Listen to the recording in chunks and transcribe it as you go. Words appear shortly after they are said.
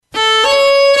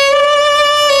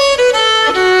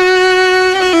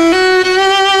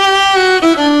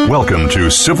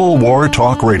Civil War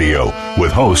Talk Radio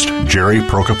with host Jerry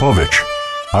Prokopowicz.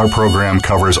 Our program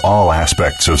covers all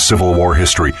aspects of Civil War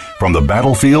history, from the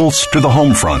battlefields to the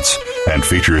home fronts, and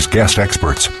features guest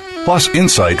experts, plus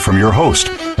insight from your host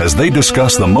as they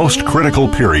discuss the most critical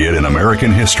period in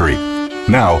American history.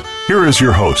 Now, here is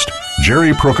your host,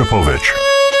 Jerry Prokopowicz.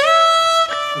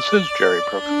 This is Jerry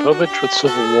Prokopowicz with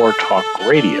Civil War Talk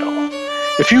Radio.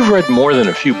 If you've read more than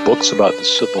a few books about the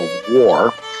Civil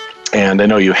War, and I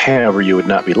know you have or you would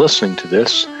not be listening to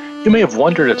this, you may have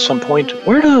wondered at some point,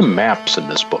 where do the maps in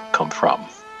this book come from?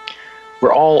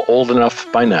 We're all old enough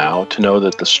by now to know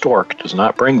that the stork does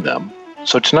not bring them,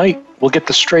 so tonight we'll get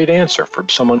the straight answer from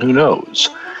someone who knows.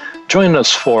 Join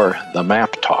us for The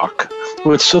Map Talk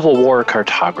with Civil War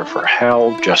cartographer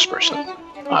Hal Jesperson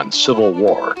on Civil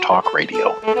War Talk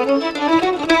Radio.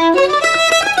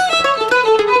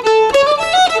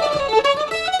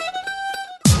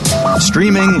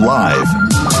 Streaming live,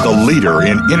 the leader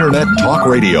in Internet talk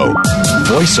radio,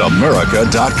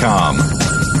 VoiceAmerica.com.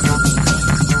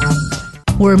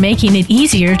 We're making it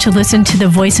easier to listen to the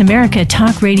Voice America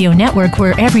Talk Radio Network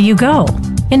wherever you go.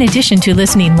 In addition to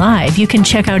listening live, you can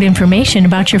check out information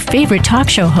about your favorite talk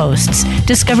show hosts,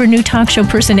 discover new talk show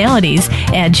personalities,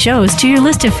 add shows to your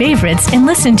list of favorites, and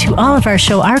listen to all of our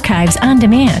show archives on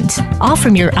demand, all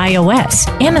from your iOS,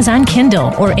 Amazon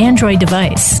Kindle, or Android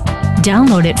device.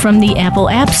 Download it from the Apple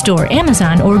App Store,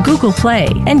 Amazon, or Google Play,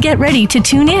 and get ready to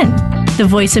tune in. The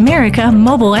Voice America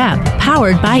mobile app,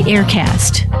 powered by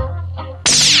Aircast.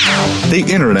 The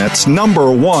Internet's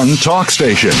 #1 talk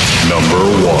station.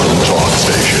 #1 talk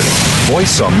station.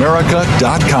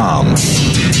 VoiceAmerica.com.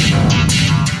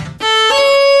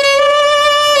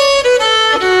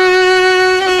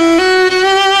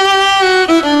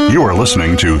 You are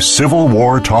listening to Civil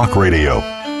War Talk Radio.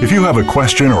 If you have a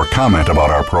question or comment about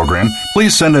our program,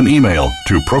 please send an email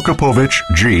to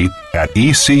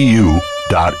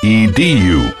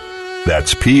prokopowiczg@ecu.edu.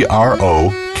 That's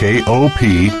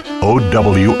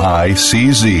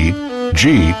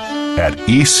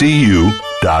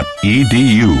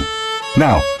PROKOPOWICZG@ecu.edu.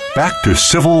 Now, back to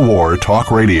Civil War Talk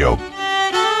Radio.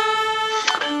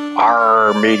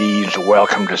 Our mateys,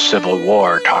 welcome to Civil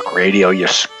War Talk Radio, you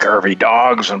scurvy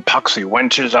dogs and poxy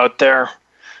wenches out there.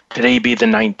 Today be the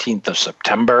 19th of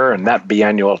September, and that be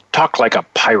annual Talk Like a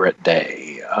Pirate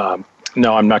Day.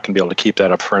 No, I'm not going to be able to keep that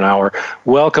up for an hour.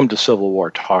 Welcome to Civil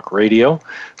War Talk Radio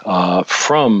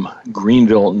from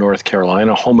Greenville, North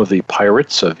Carolina, home of the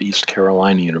Pirates of East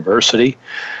Carolina University,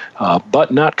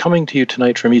 but not coming to you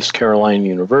tonight from East Carolina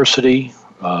University,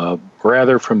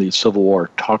 rather from the Civil War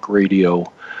Talk Radio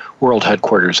World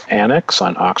Headquarters Annex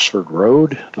on Oxford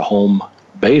Road, the home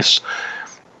base.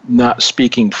 Not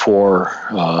speaking for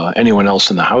anyone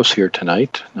else in the house here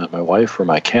tonight, not my wife or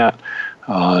my cat,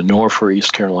 nor for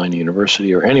East Carolina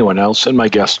University or anyone else, and my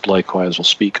guest likewise will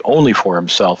speak only for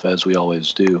himself, as we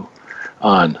always do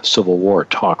on Civil War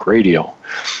Talk Radio.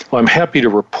 Well, I'm happy to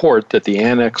report that the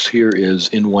annex here is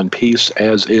in one piece,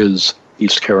 as is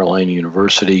East Carolina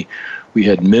University. We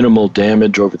had minimal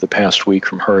damage over the past week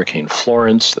from Hurricane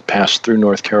Florence that passed through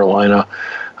North Carolina.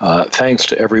 Thanks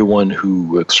to everyone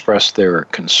who expressed their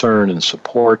concern and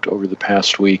support over the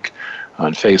past week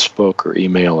on Facebook or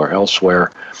email or elsewhere.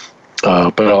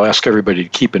 But I'll ask everybody to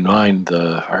keep in mind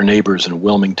our neighbors in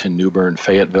Wilmington, New Bern,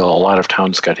 Fayetteville. A lot of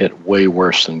towns got hit way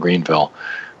worse than Greenville.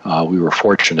 We were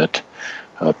fortunate.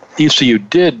 ECU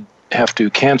did have to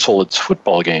cancel its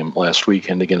football game last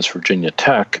weekend against Virginia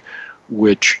Tech,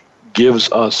 which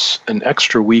gives us an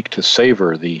extra week to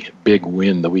savor the big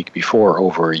win the week before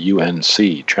over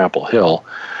UNC Chapel Hill.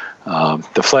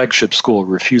 The flagship school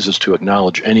refuses to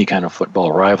acknowledge any kind of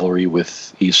football rivalry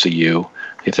with ECU.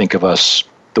 They think of us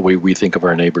the way we think of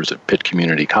our neighbors at Pitt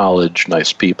Community College,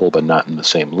 nice people, but not in the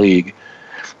same league.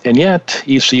 And yet,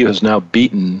 ECU has now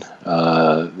beaten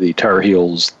the Tar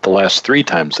Heels the last 3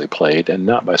 times they played, and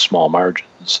not by small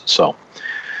margins. So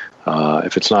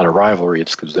if it's not a rivalry,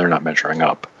 it's because they're not measuring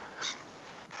up.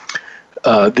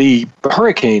 The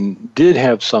hurricane did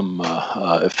have some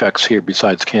effects here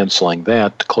besides canceling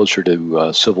that, closer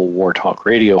to Civil War Talk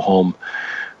Radio home.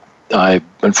 I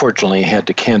unfortunately had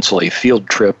to cancel a field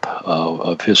trip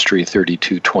of History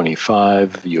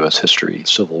 3225, U.S. History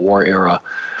Civil War era,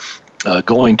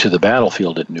 going to the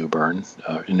battlefield at New Bern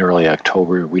in early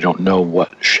October. We don't know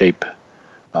what shape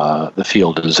the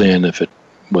field is in, if it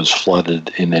was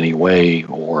flooded in any way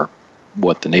or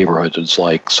what the neighborhood is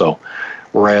like. So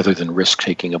rather than risk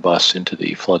taking a bus into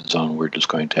the flood zone, we're just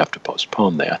going to have to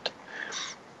postpone that.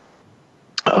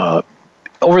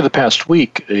 Over the past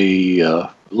week, a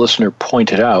listener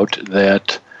pointed out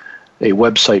that a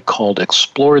website called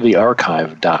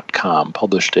ExploreTheArchive.com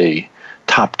published a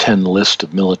top 10 list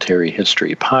of military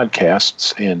history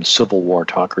podcasts, and Civil War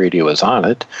Talk Radio is on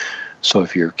it. So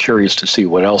if you're curious to see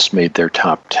what else made their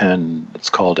top 10, it's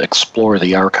called Explore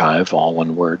the Archive, all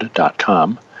one word,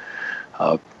 .com.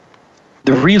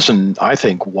 The reason, I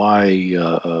think, why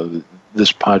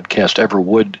this podcast ever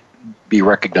would be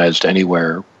recognized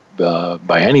anywhere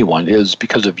by anyone is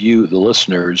because of you, the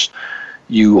listeners.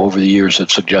 You, over the years, have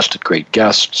suggested great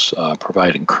guests,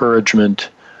 provide encouragement,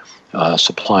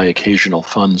 supply occasional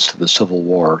funds to the Civil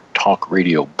War Talk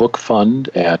Radio Book Fund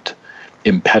at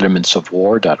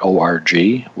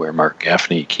impedimentsofwar.org, where Mark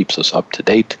Gaffney keeps us up to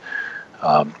date.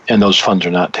 And those funds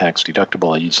are not tax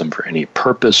deductible. I use them for any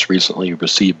purpose. Recently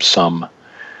received some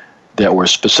that were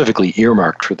specifically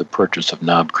earmarked for the purchase of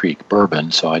Knob Creek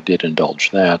bourbon, so I did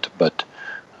indulge that, but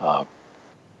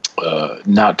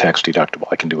not tax deductible.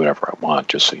 I can do whatever I want,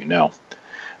 just so you know.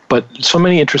 But so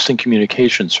many interesting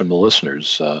communications from the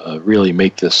listeners really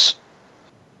make this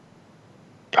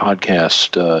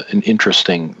podcast an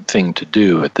interesting thing to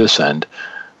do at this end.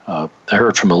 I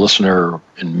heard from a listener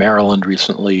in Maryland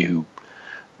recently who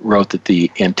wrote that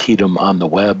the Antietam on the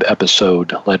Web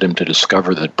episode led him to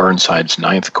discover that Burnside's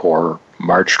Ninth Corps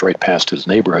marched right past his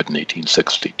neighborhood in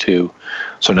 1862.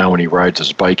 So now when he rides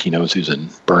his bike, he knows he's in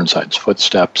Burnside's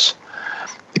footsteps.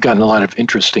 I've gotten a lot of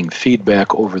interesting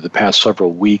feedback over the past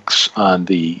several weeks on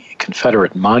the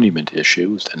Confederate monument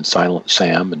issues, and Silent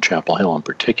Sam and Chapel Hill in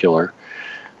particular.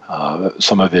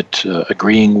 Some of it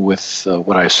agreeing with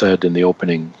what I said in the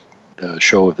opening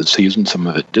show of the season, some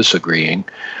of it disagreeing,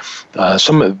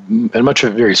 and much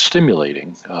of it very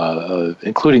stimulating,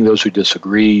 including those who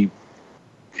disagree.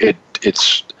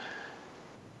 It's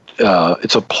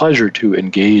a pleasure to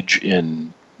engage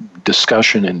in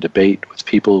discussion and debate with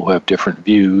people who have different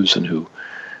views and who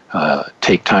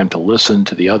take time to listen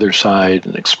to the other side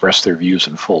and express their views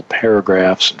in full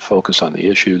paragraphs and focus on the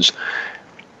issues.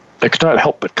 I could not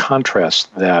help but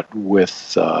contrast that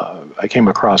with, I came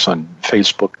across on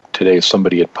Facebook today,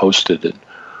 somebody had posted an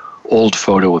old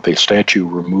photo of a statue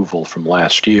removal from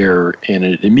last year, and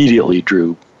it immediately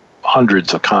drew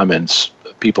hundreds of comments,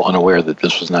 people unaware that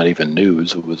this was not even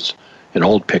news, it was an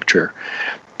old picture.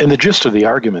 And the gist of the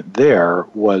argument there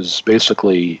was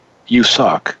basically, you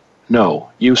suck, no,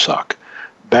 you suck,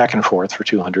 back and forth for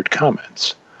 200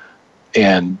 comments.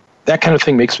 And that kind of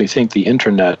thing makes me think the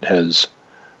internet has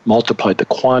multiplied the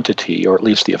quantity, or at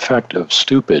least the effect, of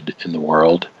stupid in the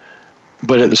world.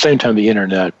 But at the same time, the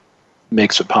internet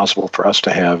makes it possible for us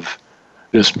to have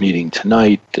this meeting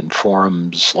tonight and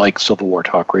forums like Civil War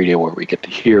Talk Radio, where we get to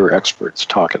hear experts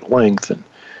talk at length and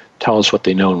tell us what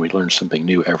they know, and we learn something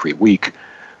new every week.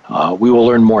 We will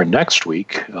learn more next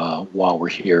week while we're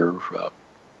here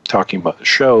talking about the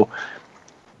show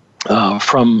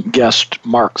from guest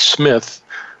Mark Smith.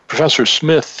 Professor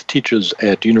Smith teaches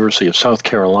at the University of South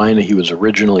Carolina. He was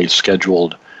originally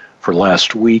scheduled for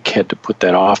last week, had to put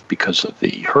that off because of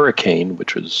the hurricane,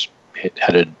 which was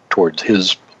headed towards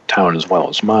his town as well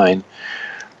as mine.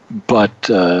 But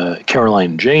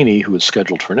Caroline Janey, who is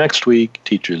scheduled for next week,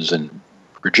 teaches in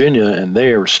Virginia, and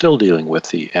they are still dealing with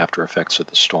the after effects of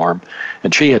the storm,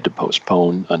 and she had to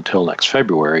postpone until next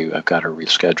February. I've got her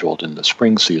rescheduled in the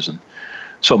spring season.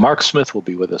 So Mark Smith will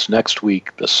be with us next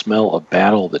week. The Smell of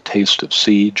Battle, The Taste of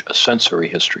Siege, A Sensory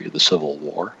History of the Civil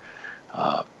War.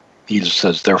 He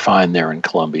says they're fine there in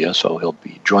Columbia, so he'll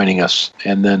be joining us.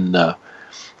 And then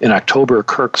in October,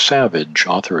 Kirk Savage,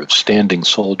 author of Standing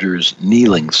Soldiers,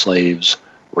 Kneeling Slaves,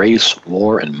 Race,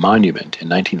 War, and Monument in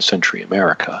 19th Century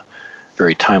America.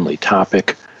 Very timely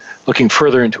topic. Looking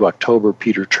further into October,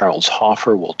 Peter Charles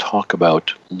Hoffer will talk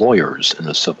about lawyers in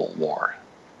the Civil War.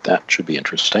 That should be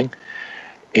interesting.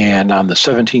 And on the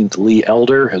 17th, Lee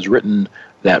Elder has written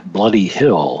That Bloody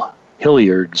Hill,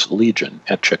 Hilliard's Legion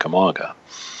at Chickamauga.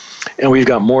 And we've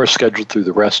got more scheduled through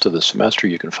the rest of the semester.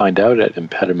 You can find out at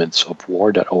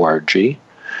impedimentsofwar.org.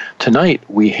 Tonight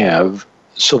we have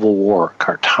Civil War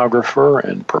cartographer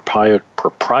and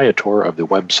proprietor of the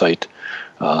website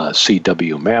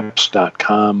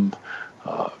cwmaps.com,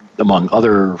 among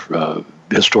other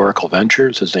historical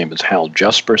ventures. His name is Hal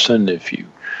Jesperson. If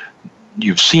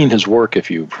you've seen his work, if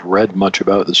you've read much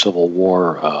about the Civil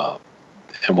War,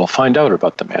 and we'll find out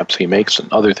about the maps he makes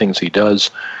and other things he does.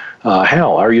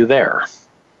 Hal, are you there?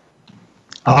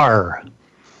 Arr.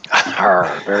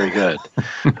 Arr, very good.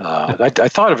 I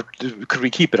thought of, could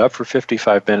we keep it up for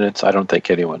 55 minutes? I don't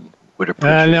think anyone would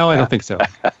appreciate No, that. I don't think so.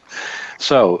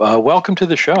 So, welcome to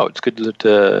the show. It's good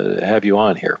to have you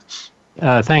on here.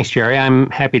 Thanks, Jerry.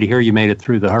 I'm happy to hear you made it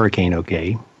through the hurricane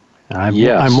okay.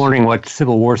 Yes. I'm wondering what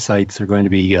Civil War sites are going to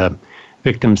be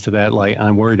victims to that. Like,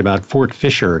 I'm worried about Fort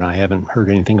Fisher, and I haven't heard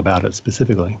anything about it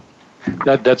specifically.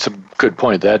 That's a good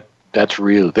point. That's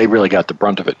real. They really got the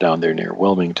brunt of it down there near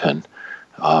Wilmington.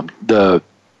 The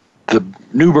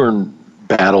Newbern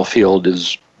battlefield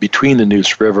is between the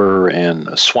Neuse River and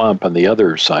a swamp on the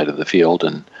other side of the field,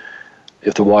 and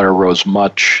if the water rose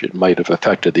much, it might have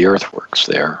affected the earthworks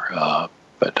there.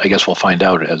 But I guess we'll find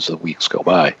out as the weeks go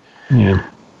by. Yeah.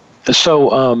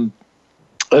 So,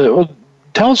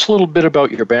 tell us a little bit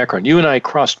about your background. You and I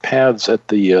crossed paths at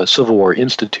the Civil War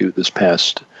Institute this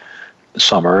past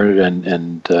summer,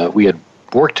 and we had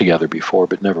worked together before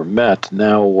but never met.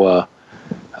 Now,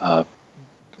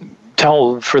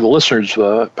 tell for the listeners,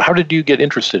 how did you get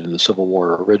interested in the Civil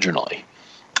War originally?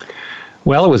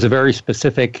 Well, it was a very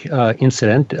specific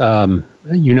incident.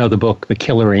 You know the book "The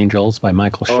Killer Angels" by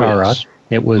Michael Sharrock. Yes.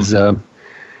 It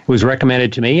was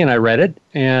recommended to me, and I read it,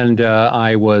 and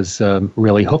I was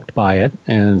really hooked by it,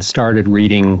 and started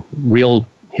reading real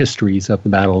histories of the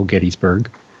Battle of Gettysburg.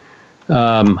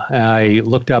 I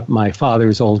looked up my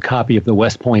father's old copy of the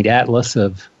West Point Atlas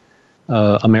of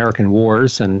American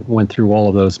wars and went through all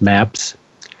of those maps.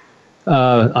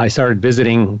 I started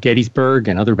visiting Gettysburg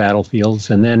and other battlefields,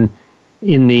 and then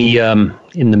in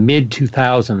the mid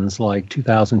 2000s, like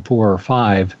 2004 or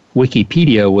 5,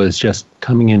 Wikipedia was just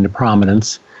coming into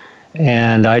prominence,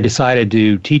 and I decided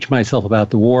to teach myself about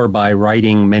the war by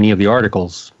writing many of the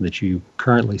articles that you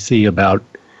currently see about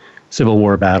Civil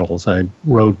War battles. I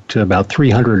wrote about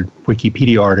 300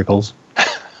 Wikipedia articles,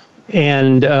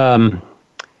 and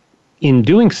in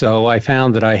doing so, I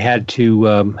found that I had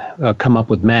to come up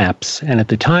with maps, and at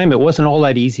the time, it wasn't all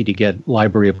that easy to get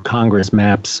Library of Congress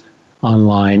maps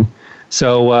online,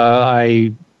 so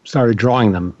I started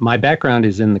drawing them. My background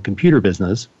is in the computer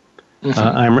business.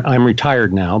 Mm-hmm. I'm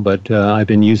retired now, but I've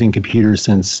been using computers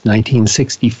since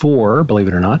 1964, believe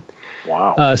it or not.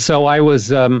 Wow! So I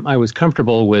was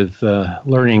comfortable with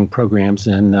learning programs,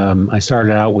 and I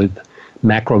started out with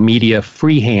Macromedia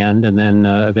freehand, and then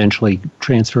eventually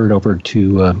transferred over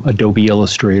to Adobe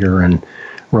Illustrator and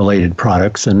related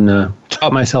products, and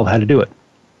taught myself how to do it.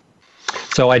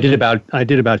 So I did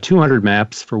about 200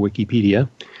 maps for Wikipedia,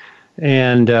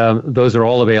 and those are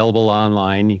all available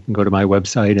online. You can go to my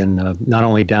website and not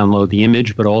only download the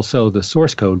image, but also the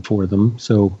source code for them.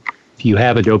 So if you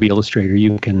have Adobe Illustrator,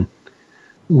 you can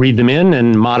read them in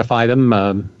and modify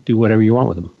them, do whatever you want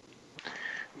with them.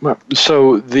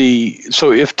 So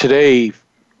if today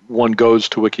one goes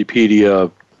to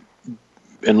Wikipedia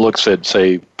and looks at,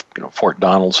 say, Fort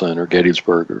Donelson or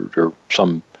Gettysburg or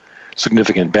some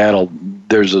significant battle,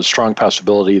 there's a strong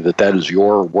possibility that is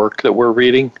your work that we're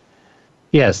reading?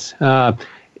 Yes. A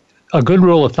good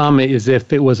rule of thumb is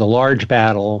if it was a large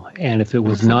battle and if it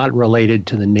was not related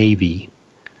to the Navy,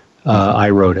 I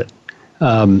wrote it.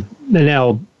 And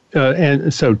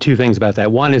so two things about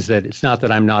that. One is that it's not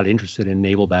that I'm not interested in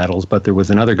naval battles, but there was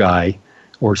another guy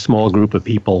or small group of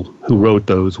people who wrote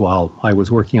those while I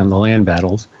was working on the land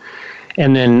battles.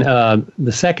 And then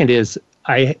the second is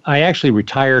I actually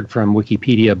retired from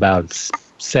Wikipedia about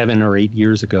 7 or 8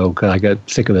 years ago because I got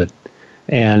sick of it.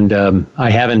 And I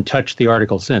haven't touched the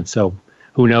article since, so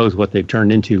who knows what they've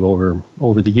turned into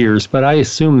over the years. But I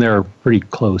assume they're pretty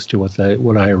close to what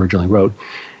I originally wrote.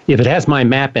 If it has my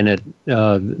map in it,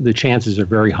 the chances are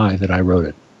very high that I wrote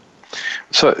it.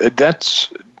 So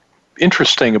that's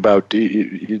interesting about,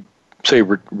 you say,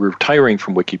 retiring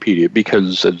from Wikipedia,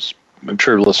 because as I'm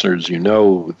sure listeners,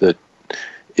 that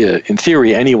in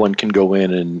theory, anyone can go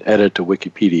in and edit a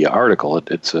Wikipedia article.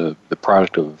 It's the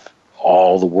product of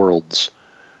all the world's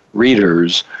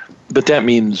readers. But that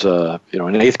means, an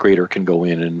 8th grader can go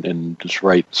in and just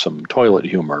write some toilet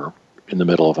humor in the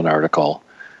middle of an article.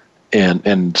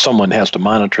 And someone has to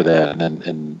monitor that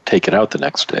and take it out the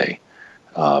next day.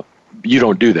 You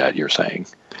don't do that, you're saying?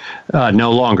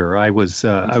 No longer. I was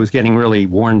getting really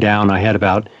worn down. I had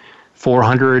about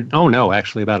 400,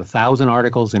 about 1,000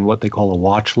 articles in what they call a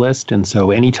watch list. And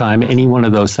so anytime any one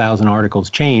of those 1,000 articles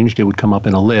changed, it would come up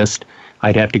in a list.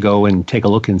 I'd have to go and take a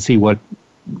look and see what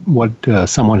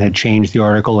someone had changed the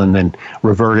article and then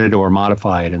revert it or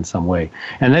modify it in some way.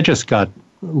 And that just got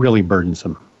really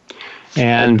burdensome.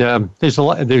 And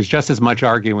there's just as much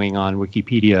arguing on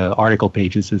Wikipedia article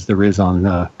pages as there is on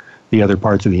the other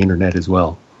parts of the internet as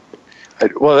well.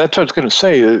 Well, that's what I was going to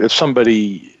say. If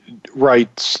somebody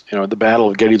writes, the Battle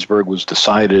of Gettysburg was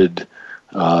decided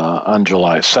on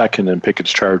July 2nd and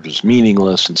Pickett's charge was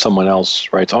meaningless, and someone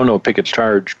else writes, oh no, Pickett's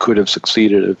charge could have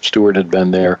succeeded if Stuart had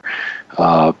been there.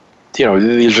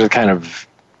 These are the kind of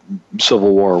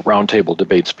Civil War roundtable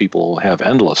debates people have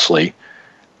endlessly.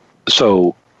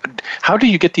 So how do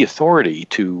you get the authority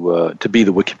to be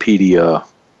the Wikipedia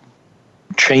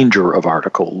changer of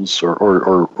articles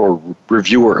or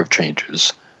reviewer of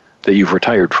changes? that you've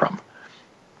retired from?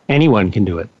 Anyone can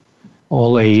do it.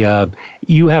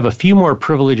 You have a few more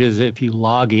privileges if you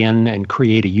log in and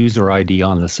create a user ID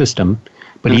on the system.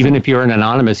 But even if you're an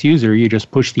anonymous user, you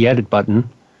just push the edit button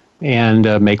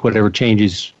and make whatever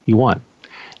changes you want.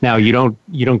 Now, you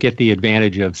don't get the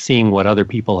advantage of seeing what other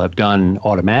people have done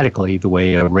automatically the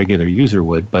way a regular user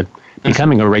would. But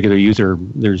becoming a regular user,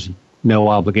 there's no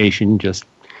obligation. Just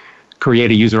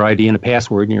create a user ID and a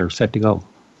password, and you're set to go.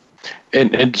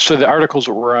 And so the articles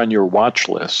that were on your watch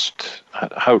list,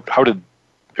 how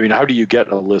do you get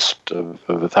a list of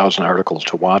 1,000 articles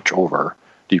to watch over?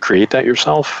 Do you create that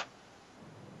yourself?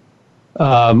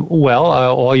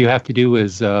 All you have to do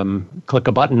is click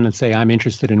a button and say, I'm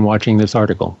interested in watching this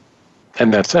article.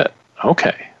 And that's it.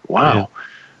 Okay. Wow.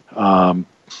 Yeah.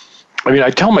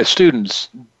 I tell my students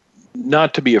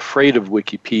not to be afraid of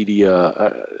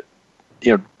Wikipedia.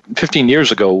 15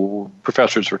 years ago,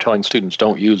 professors were telling students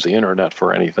don't use the internet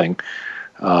for anything.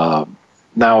 Now,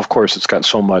 of course, it's got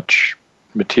so much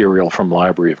material from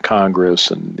Library of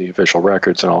Congress and the official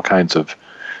records and all kinds of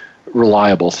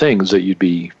reliable things that it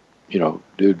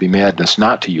would be madness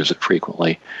not to use it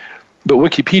frequently. But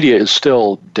Wikipedia is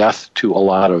still death to a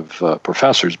lot of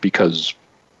professors because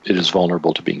it is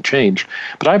vulnerable to being changed.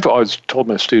 But I've always told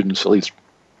my students, at least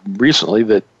recently,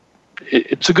 that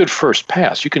it's a good first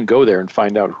pass. You can go there and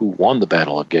find out who won the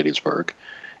Battle of Gettysburg,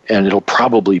 and it'll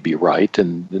probably be right.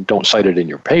 And don't cite it in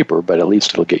your paper, but at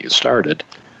least it'll get you started.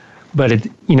 But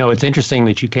it's interesting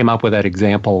that you came up with that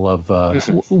example of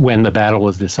when the battle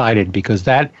was decided, because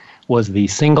that was the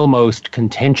single most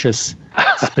contentious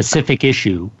specific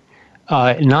issue.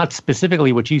 Not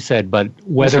specifically what you said, but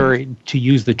whether to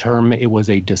use the term it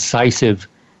was a decisive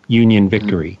Union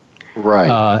victory.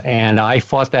 Right. And I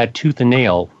fought that tooth and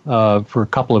nail for a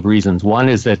couple of reasons. One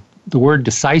is that the word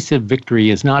decisive victory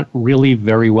is not really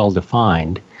very well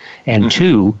defined. And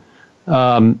two,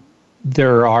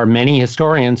 there are many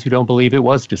historians who don't believe it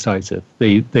was decisive.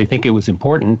 They think it was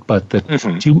important, but the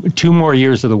two more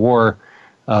years of the war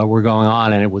were going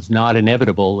on, and it was not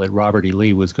inevitable that Robert E.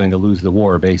 Lee was going to lose the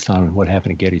war based on what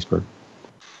happened at Gettysburg.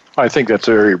 I think that's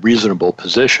a very reasonable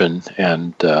position,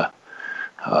 and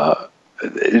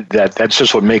that's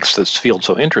just what makes this field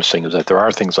so interesting, is that there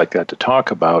are things like that to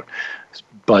talk about,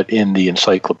 but in the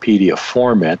encyclopedia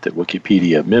format that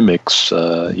Wikipedia mimics,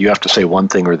 you have to say one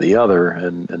thing or the other,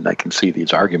 and I can see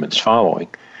these arguments following.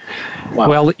 Wow.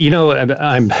 Well,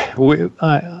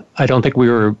 I don't think we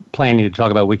were planning to talk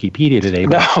about Wikipedia today.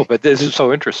 But this is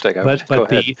so interesting. But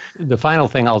the final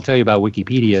thing I'll tell you about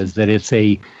Wikipedia is that it's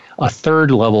a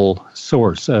third level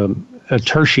source, a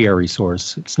tertiary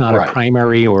source. It's not a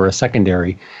primary or a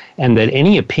secondary, and that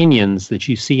any opinions that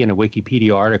you see in a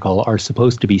Wikipedia article are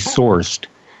supposed to be sourced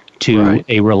to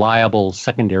a reliable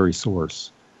secondary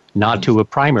source, not to a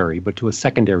primary, but to a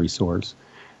secondary source.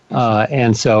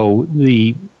 And so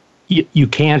you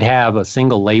can't have a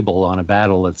single label on a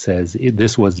battle that says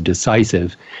this was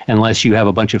decisive unless you have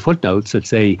a bunch of footnotes that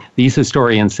say these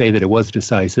historians say that it was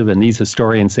decisive and these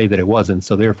historians say that it wasn't,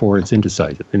 so therefore it's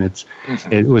indecisive. And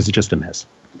it was just a mess.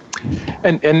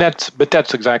 And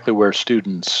that's exactly where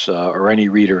students or any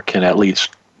reader can at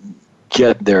least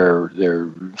get their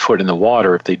foot in the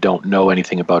water if they don't know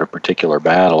anything about a particular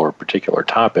battle or a particular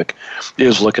topic,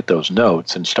 is look at those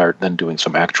notes and start then doing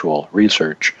some actual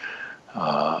research.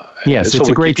 Yes, so it's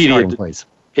a great starting place.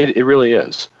 It really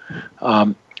is.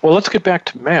 Well, let's get back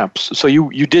to maps. So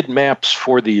you did maps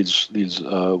for these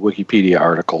Wikipedia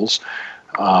articles,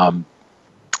 and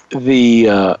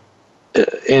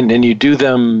you do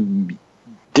them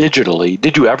digitally.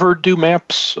 Did you ever do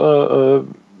maps the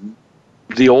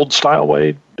old style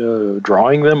way,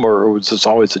 drawing them, or was this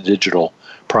always a digital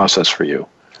process for you?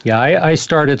 Yeah, I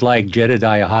started like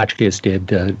Jedediah Hotchkiss did,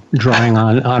 drawing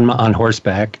on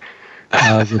horseback.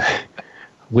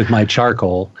 With my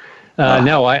charcoal.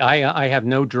 No, I have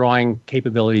no drawing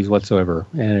capabilities whatsoever,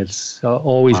 and it's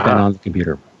always been on the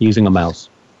computer using a mouse.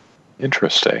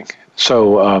 Interesting.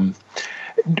 So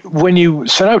when you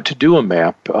set out to do a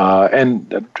map,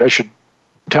 and I should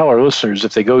tell our listeners,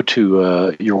 if they go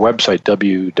to your website,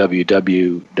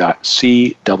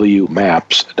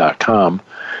 www.cwmaps.com,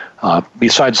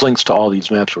 besides links to all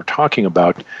these maps we're talking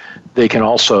about, they can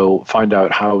also find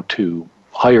out how to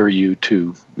hire you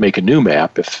to make a new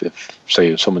map if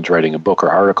say someone's writing a book or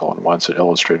article and wants it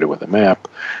illustrated with a map.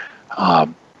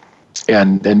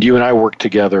 And you and I worked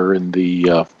together in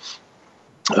the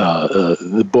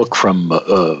book from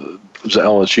the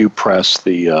LSU Press,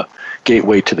 the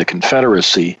Gateway to the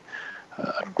Confederacy.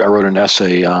 I wrote an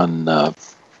essay on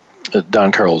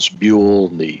Don Carlos Buell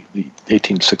and the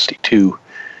 1862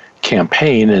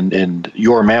 campaign, and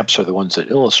your maps are the ones that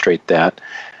illustrate that.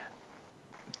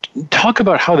 Talk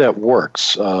about how that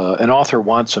works. An author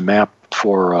wants a map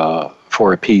for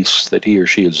a piece that he or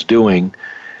she is doing.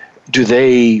 Do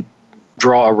they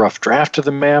draw a rough draft of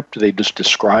the map? Do they just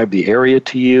describe the area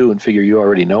to you and figure you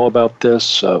already know about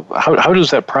this? How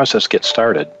does that process get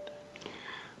started?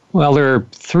 Well, there are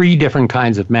three different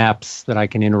kinds of maps that I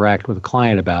can interact with a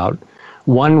client about.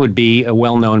 One would be a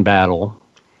well-known battle.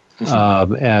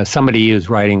 Somebody is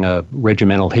writing a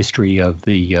regimental history of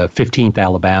the 15th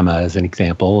Alabama, as an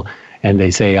example, and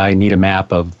they say, I need a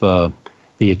map of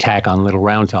the attack on Little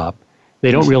Round Top.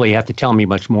 They don't really have to tell me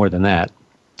much more than that,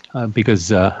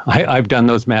 because I've done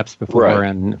those maps before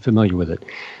and familiar with it.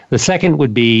 The second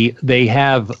would be they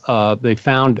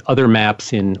found other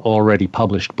maps in already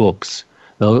published books.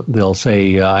 They'll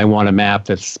say, I want a map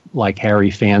that's like Harry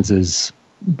Fanz's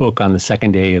book on the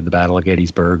second day of the Battle of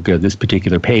Gettysburg, this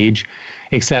particular page,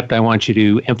 except I want you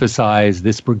to emphasize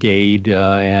this brigade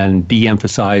and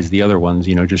de-emphasize the other ones,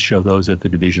 just show those at the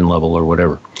division level or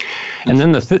whatever. And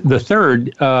then the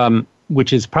third,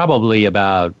 which is probably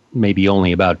maybe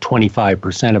only about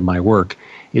 25% of my work,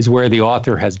 is where the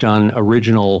author has done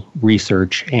original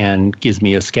research and gives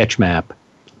me a sketch map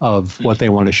of what they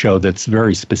want to show that's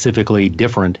very specifically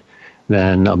different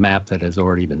than a map that has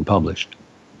already been published.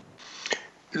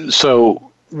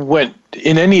 So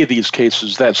in any of these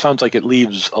cases, that sounds like it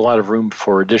leaves a lot of room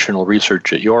for additional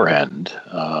research at your end.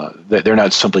 That they're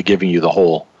not simply giving you the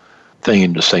whole thing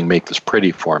and just saying, make this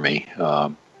pretty for me.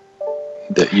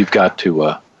 That you've got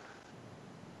to...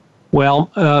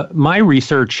 Well, my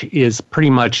research is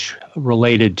pretty much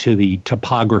related to the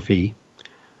topography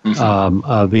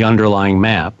of the underlying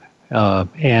map.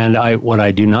 And what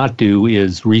I do not do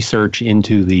is research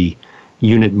into the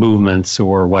unit movements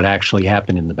or what actually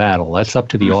happened in the battle. That's up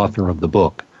to the author of the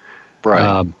book.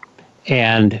 Right.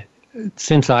 And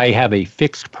since I have a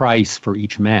fixed price for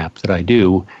each map that I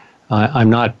do,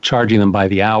 I'm not charging them by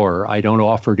the hour. I don't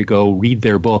offer to go read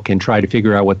their book and try to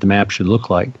figure out what the map should look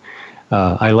like.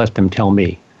 I let them tell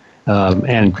me.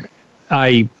 And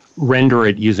I render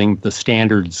it using the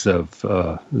standards of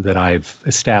that I've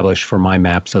established for my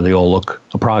map, so they all look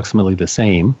approximately the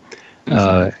same.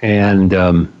 And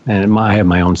I have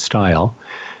my own style,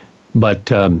 but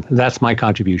that's my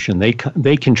contribution.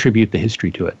 They contribute the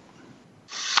history to it.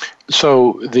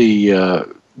 So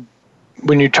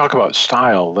when you talk about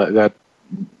style,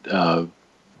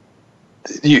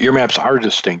 your maps are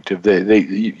distinctive.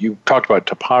 You talked about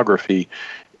topography.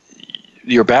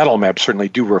 Your battle maps certainly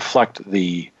do reflect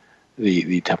the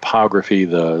topography,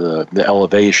 the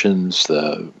elevations,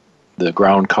 the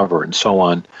ground cover, and so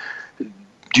on.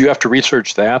 Do you have to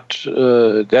research that?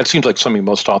 That seems like something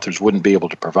most authors wouldn't be able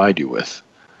to provide you with.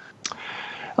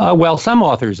 Well, some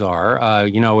authors are.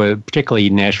 Particularly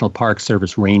National Park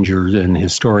Service rangers and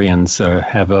historians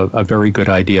have a very good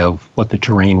idea of what the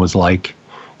terrain was like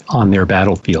on their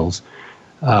battlefields.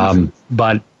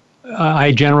 But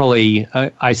I generally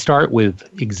I start with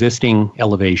existing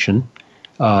elevation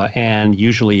and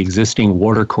usually existing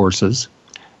water courses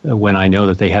when I know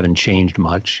that they haven't changed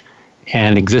much.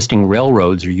 And existing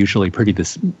railroads are usually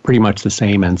pretty much the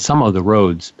same, and some of the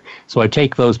roads. So I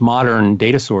take those modern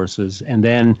data sources, and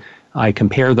then I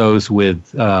compare those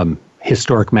with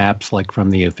historic maps, like from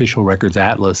the Official Records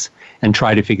Atlas, and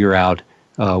try to figure out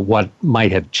what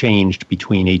might have changed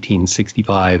between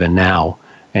 1865 and now,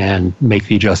 and make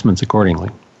the adjustments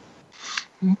accordingly.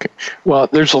 Okay. Well,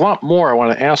 there's a lot more I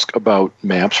want to ask about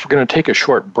maps. We're going to take a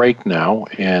short break now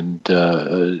and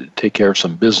take care of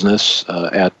some business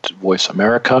at Voice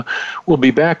America. We'll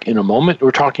be back in a moment. We're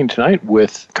talking tonight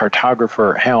with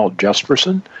cartographer Hal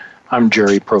Jesperson. I'm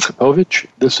Jerry Prokopowicz.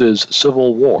 This is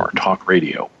Civil War Talk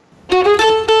Radio.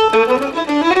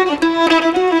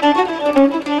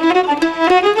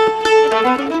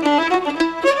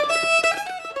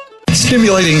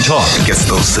 Stimulating talk gets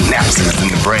those synapses in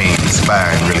the brain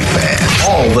firing really fast.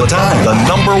 All the time. The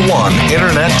 #1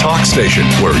 internet talk station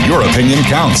where your opinion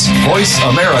counts.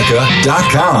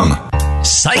 VoiceAmerica.com.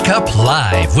 Psych Up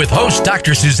Live with host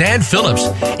Dr. Suzanne Phillips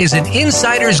is an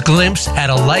insider's glimpse at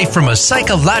a life from a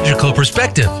psychological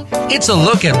perspective. It's a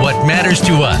look at what matters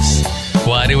to us.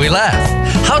 Why do we laugh?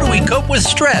 How do we cope with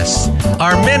stress?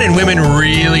 Are men and women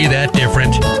really that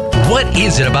different? What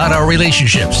is it about our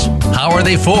relationships? How are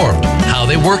they formed? How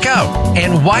they work out?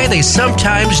 And why they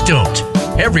sometimes don't?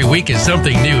 Every week is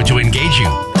something new to engage you.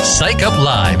 Psych Up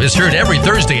Live is heard every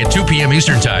Thursday at 2 p.m.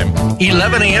 Eastern Time,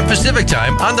 11 a.m. Pacific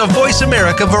Time on the Voice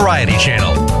America Variety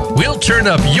Channel. We'll turn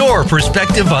up your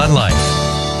perspective on life.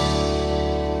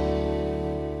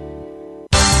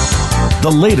 The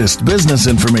latest business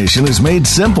information is made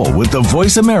simple with the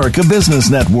Voice America Business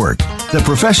Network. The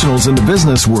professionals in the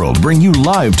business world bring you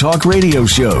live talk radio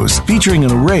shows featuring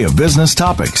an array of business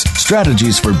topics,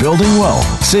 strategies for building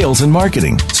wealth, sales and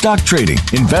marketing, stock trading,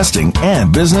 investing,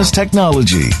 and business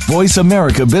technology. Voice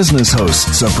America Business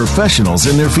hosts are professionals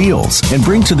in their fields and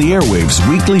bring to the airwaves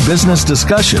weekly business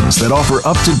discussions that offer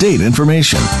up-to-date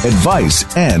information, advice,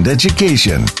 and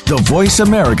education. The Voice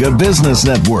America Business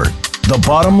Network. The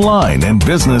bottom line in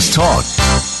business talk.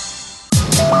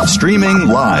 Streaming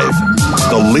live.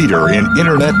 The leader in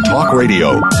Internet talk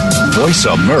radio.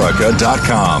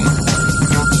 VoiceAmerica.com.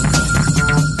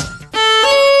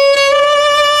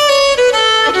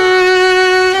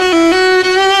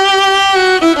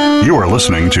 You are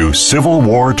listening to Civil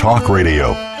War Talk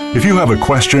Radio. If you have a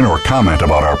question or comment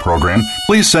about our program,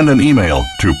 please send an email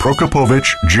to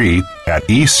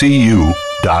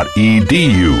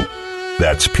prokopovic@ecu.edu.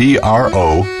 That's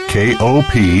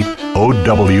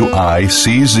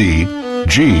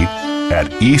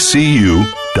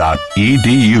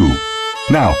PROKOPOWICZ@ecu.edu.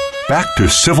 Now, back to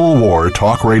Civil War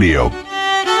Talk Radio.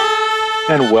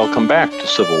 And welcome back to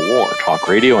Civil War Talk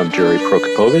Radio. I'm Jerry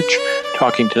Prokopowicz,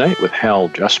 talking tonight with Hal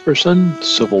Jesperson,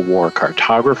 Civil War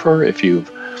cartographer. If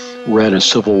you've read a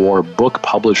Civil War book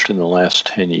published in the last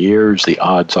 10 years, the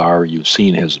odds are you've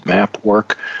seen his map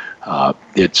work.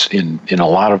 It's in a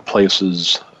lot of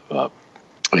places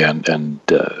and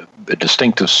a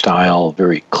distinctive style,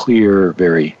 very clear,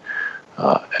 very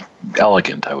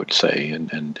elegant, I would say,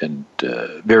 and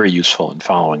very useful in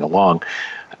following along.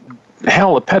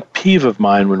 Hal, a pet peeve of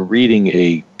mine when reading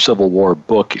a Civil War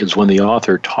book is when the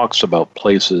author talks about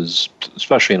places,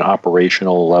 especially an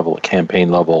operational level, a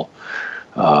campaign level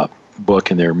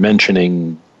book, and they're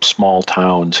mentioning small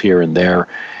towns here and there.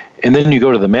 And then you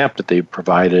go to the map that they've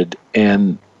provided,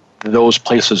 and those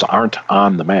places aren't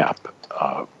on the map.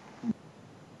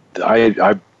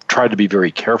 I've tried to be very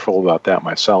careful about that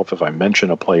myself. If I mention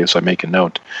a place, I make a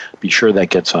note, be sure that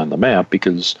gets on the map,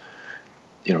 because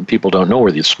people don't know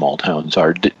where these small towns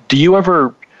are. Do you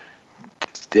ever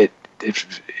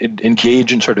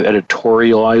engage in sort of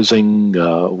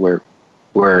editorializing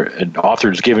where an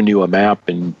author's given you a map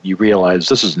and you realize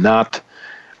this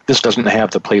doesn't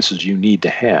have the places you need to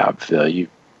have?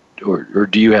 Or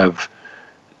do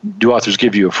authors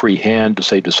give you a free hand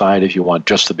to decide if you want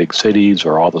just the big cities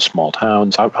or all the small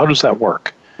towns? How does that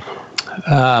work?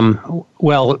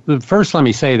 Well, first let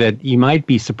me say that you might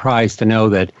be surprised to know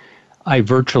that I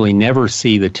virtually never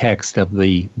see the text of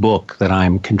the book that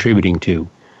I'm contributing to.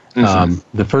 Mm-hmm.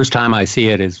 The first time I see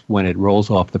it is when it rolls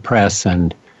off the press,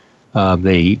 and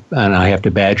I have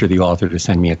to badger the author to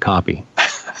send me a copy.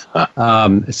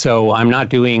 So I'm not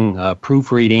doing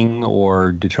proofreading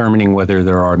or determining whether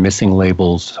there are missing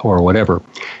labels or whatever.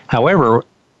 However,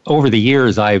 over the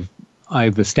years, I've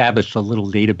established a little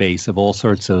database of all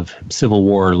sorts of Civil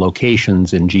War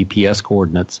locations and GPS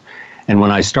coordinates. And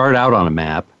when I start out on a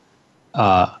map,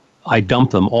 I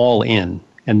dump them all in.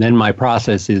 And then my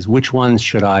process is, which ones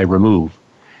should I remove?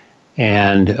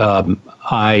 And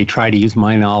I try to use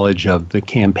my knowledge of the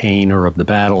campaign or of the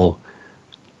battle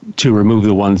to remove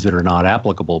the ones that are not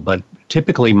applicable. But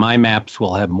typically my maps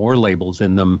will have more labels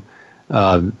in them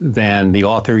than the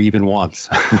author even wants.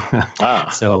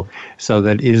 So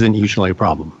that isn't usually a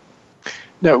problem.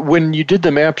 Now, when you did the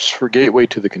maps for Gateway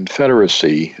to the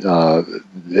Confederacy,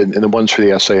 and the ones for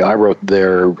the essay I wrote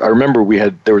there, I remember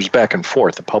there was back and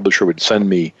forth. The publisher would send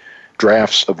me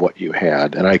drafts of what you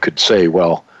had, and I could say,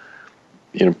 well,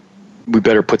 we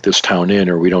better put this town in,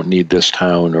 or we don't need this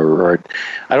town, or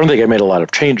I don't think I made a lot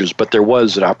of changes, but there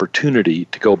was an opportunity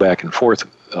to go back and forth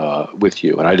with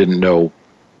you, and I didn't know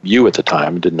you at the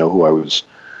time, didn't know who I was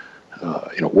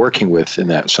working with in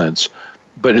that sense.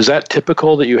 But is that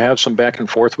typical that you have some back and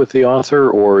forth with the author,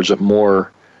 or is it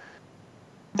more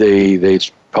they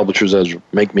publishers says,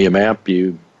 make me a map,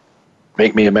 you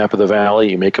make me a map of the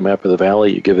valley, you make a map of the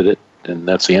valley, you give it, and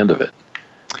that's the end of it?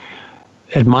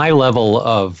 At my level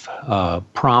of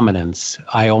prominence,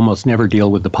 I almost never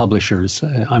deal with the publishers.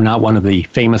 I'm not one of the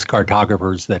famous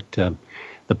cartographers that a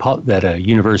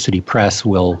university press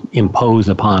will impose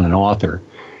upon an author.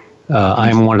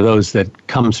 I'm one of those that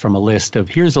comes from a list of,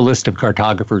 here's a list of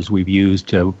cartographers we've used,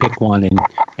 to pick one,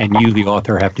 and you, the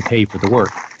author, have to pay for the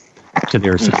work, to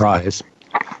their surprise.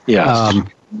 Yes.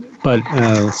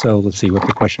 So let's see what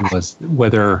the question was,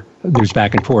 whether there's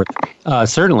back and forth.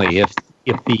 Certainly, if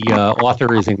the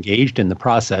author is engaged in the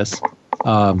process,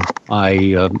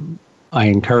 I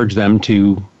encourage them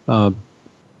to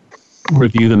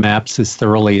review the maps as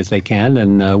thoroughly as they can,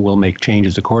 and we'll make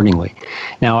changes accordingly.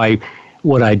 Now,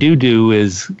 what I do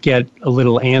is get a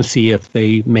little antsy if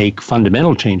they make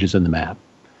fundamental changes in the map.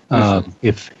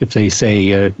 If they say,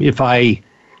 if I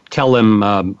tell them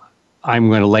I'm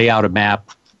going to lay out a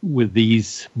map with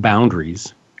these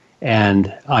boundaries,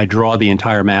 and I draw the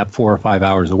entire map 4 or 5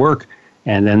 hours of work,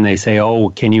 and then they say, oh,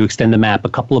 can you extend the map a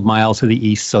couple of miles to the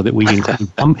east so that we include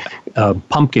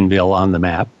Pumpkinville on the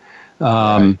map?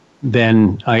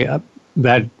 Then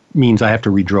that means I have to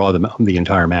redraw the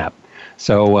entire map.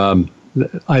 So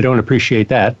I don't appreciate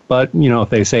that. But, if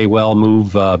they say, well,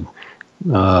 move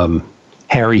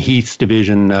Harry Heath's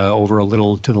division over a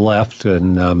little to the left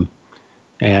and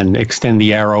extend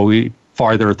the arrow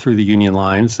farther through the Union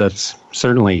lines, that's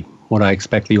certainly what I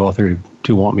expect the author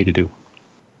to want me to do.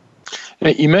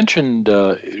 You mentioned,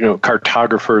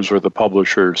 cartographers where the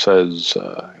publisher says,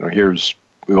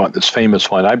 we want this famous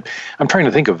one. I'm trying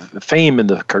to think of fame in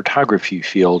the cartography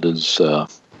field as,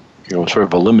 sort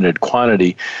of a limited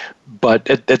quantity. But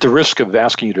at the risk of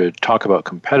asking you to talk about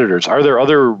competitors, are there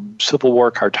other Civil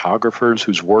War cartographers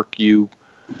whose work you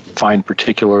find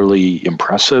particularly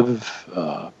impressive?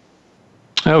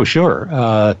 Oh,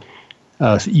 sure.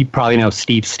 You probably know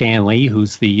Steve Stanley,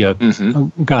 who's the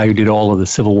guy who did all of the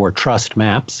Civil War Trust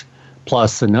maps,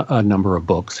 plus a number of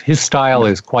books. His style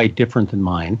is quite different than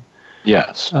mine.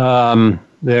 Yes.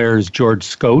 There's George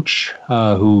Scotch,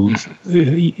 who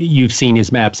you've seen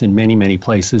his maps in many, many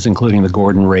places, including the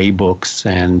Gordon Ray books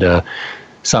and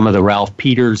some of the Ralph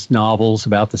Peters novels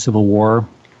about the Civil War.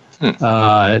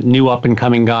 New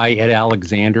up-and-coming guy, Ed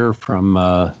Alexander from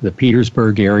the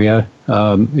Petersburg area,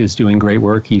 is doing great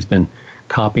work. He's been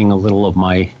copying a little of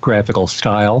my graphical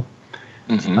style.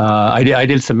 I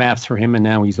did some maps for him, and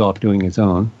now he's off doing his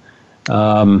own.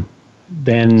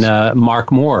 Then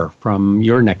Mark Moore from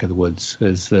your neck of the woods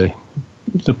is the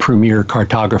premier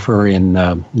cartographer in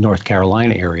North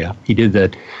Carolina area. He did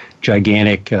the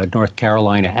gigantic North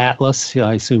Carolina Atlas.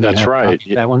 I assume that's right.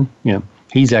 That one. Yeah,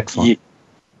 he's excellent.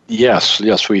 Yes,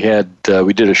 we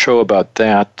did a show about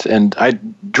that, and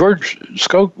George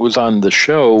Scott was on the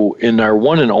show in our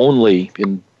one and only,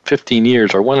 in 15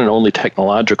 years, our one and only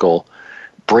technological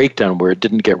breakdown where it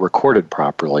didn't get recorded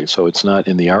properly, so it's not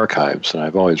in the archives, and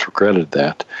I've always regretted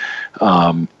that.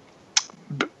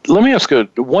 Let me ask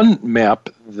one map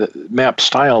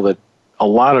style that a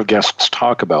lot of guests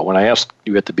talk about. When I asked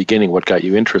you at the beginning what got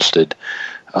you interested,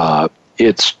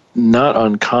 it's not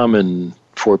uncommon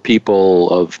for people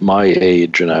of my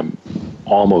age, and I'm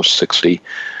almost 60,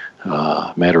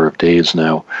 matter of days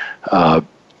now.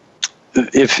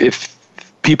 If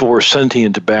people were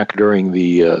sentient back during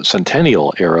the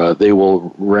Centennial era, they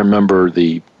will remember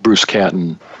the Bruce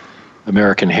Catton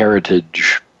American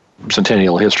Heritage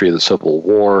Centennial History of the Civil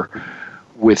War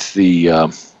with the,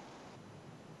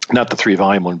 not the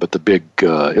 3-volume one, but the big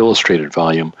illustrated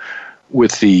volume,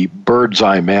 with the bird's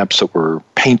eye maps that were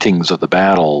paintings of the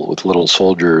battle with little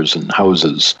soldiers and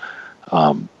houses.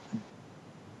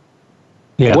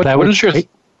 They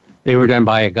were done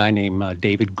by a guy named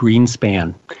David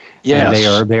Greenspan. Yes.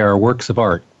 And they are works of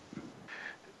art.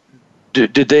 Were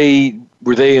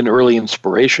they an early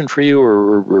inspiration for you,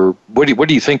 or what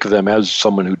do you think of them as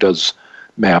someone who does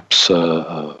maps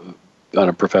on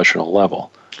a professional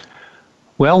level?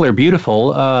 Well, they're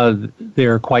beautiful.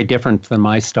 They're quite different than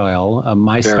my style.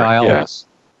 My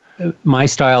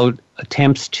style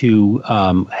attempts to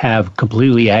have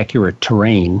completely accurate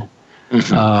terrain,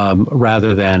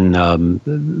 rather than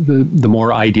the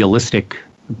more idealistic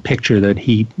picture that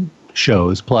he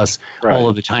shows. Plus, all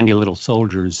of the tiny little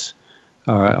soldiers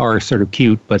are sort of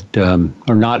cute, but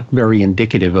are not very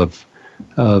indicative of.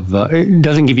 It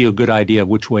doesn't give you a good idea of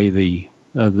which way the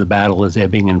battle is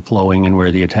ebbing and flowing and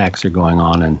where the attacks are going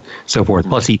on and so forth.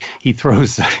 Plus, he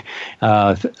throws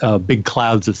big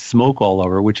clouds of smoke all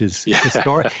over, which is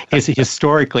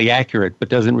historically accurate, but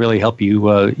doesn't really help you,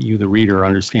 the reader,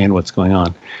 understand what's going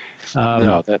on.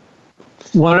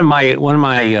 One of my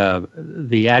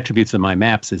the attributes of my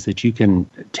maps is that you can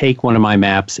take one of my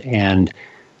maps and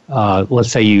let's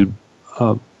say you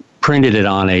printed it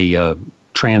on a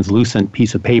translucent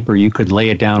piece of paper. You could lay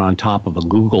it down on top of a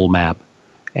Google map,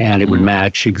 and it would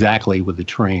match exactly with the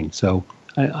terrain. So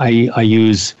I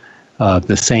use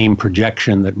the same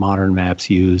projection that modern maps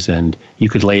use, and you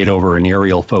could lay it over an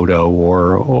aerial photo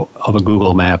or of a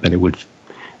Google map, and it would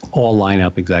all line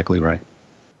up exactly right.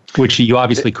 Which you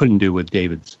obviously couldn't do with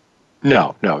David's.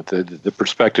 No, the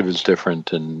perspective is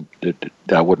different, and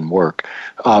that wouldn't work.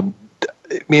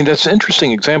 That's an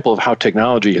interesting example of how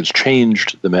technology has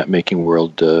changed the map-making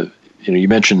world. You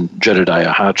mentioned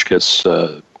Jedediah Hotchkiss,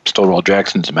 Stonewall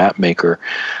Jackson's map maker.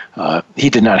 He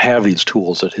did not have these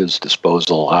tools at his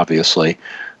disposal, obviously.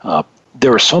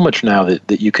 there is so much now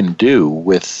that you can do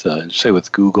with, say,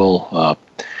 with Google.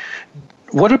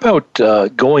 What about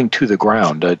going to the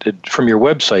ground? From your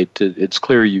website, it's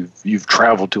clear you've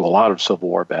traveled to a lot of Civil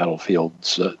War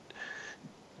battlefields.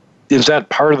 Is that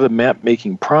part of the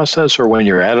map-making process, or when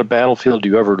you're at a battlefield, do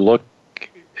you ever look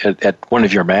at one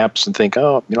of your maps and think,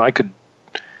 oh, I could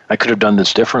have done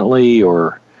this differently,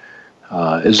 or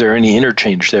is there any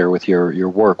interchange there with your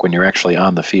work when you're actually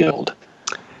on the field?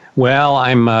 Well,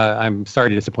 I'm sorry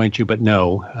to disappoint you, but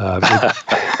no.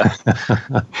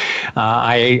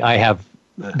 I have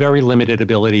very limited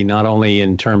ability, not only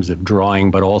in terms of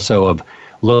drawing, but also of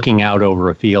looking out over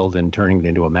a field and turning it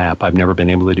into a map. I've never been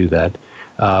able to do that.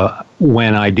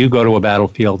 When I do go to a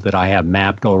battlefield that I have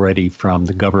mapped already from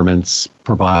the government's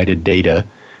provided data,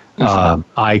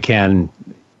 it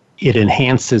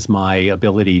enhances my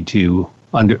ability to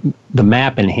the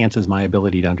map enhances my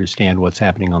ability to understand what's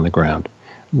happening on the ground,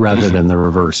 rather than the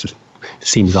reverse.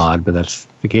 Seems odd, but that's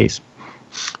the case.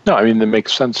 No, I mean, that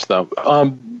makes sense, though.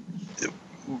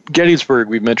 Gettysburg,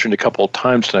 we've mentioned a couple of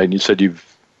times tonight, and you said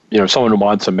someone who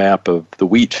wants a map of the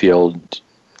wheat field,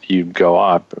 you go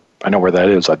up. I know where that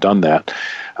is. I've done that.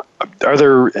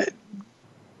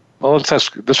 Let's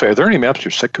ask this way. Are there any maps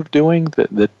you're sick of doing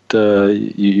that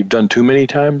you've done too many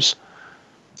times?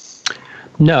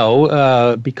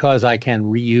 No, because I can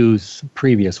reuse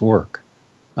previous work.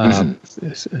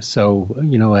 So,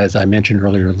 as I mentioned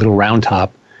earlier, Little Round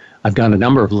Top, I've done a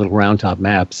number of Little Round Top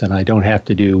maps, and I don't have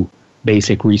to do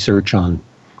basic research on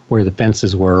where the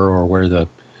fences were, or where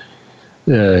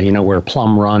where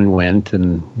Plum Run went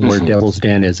and where Devil's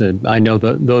Den is. I know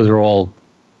those are all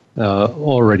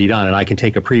already done, and I can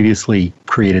take a previously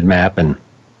created map and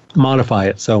modify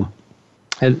it. So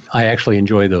I actually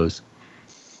enjoy those,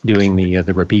 doing the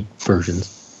repeat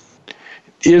versions.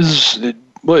 Is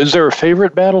there a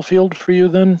favorite battlefield for you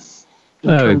then?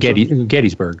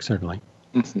 Gettysburg, certainly.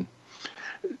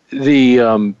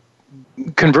 The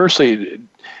conversely,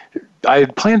 I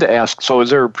had planned to ask, so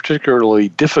is there a particularly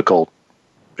difficult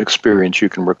experience you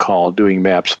can recall doing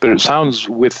maps? But it sounds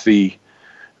with the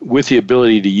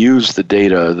ability to use the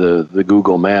data, the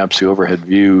Google Maps, the overhead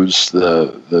views,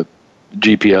 the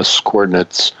GPS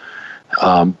coordinates,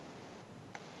 are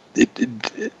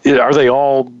they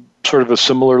all sort of a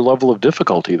similar level of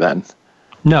difficulty then?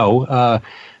 No.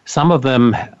 Some of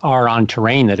them are on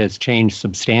terrain that has changed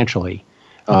substantially.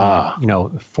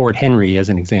 Fort Henry, as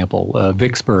an example,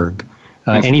 Vicksburg.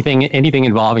 Anything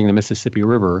involving the Mississippi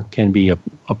River can be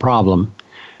a problem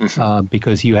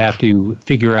because you have to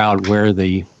figure out where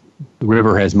the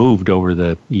river has moved over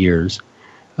the years,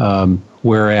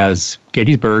 whereas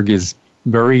Gettysburg is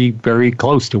very, very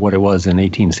close to what it was in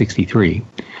 1863.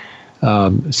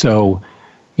 So,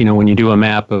 when you do a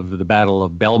map of the Battle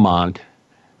of Belmont,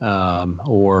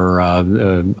 or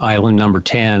Island Number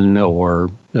 10, or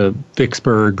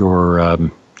Vicksburg, or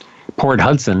Port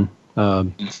Hudson,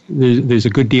 there's a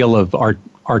good deal of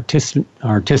artistic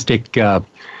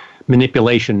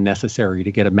manipulation necessary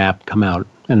to get a map come out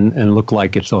and look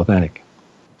like it's authentic.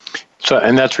 So,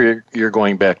 and that's where you're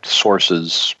going back to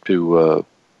sources, to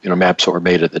maps that were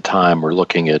made at the time, or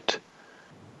looking at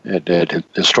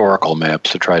historical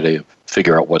maps to try to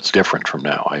figure out what's different from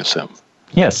now, I assume.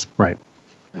 Yes, right.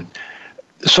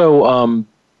 So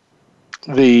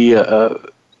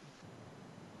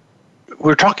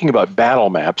we're talking about battle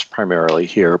maps primarily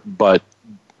here, but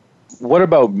what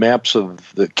about maps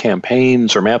of the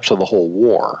campaigns or maps of the whole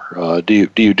war? Do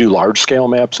you do large-scale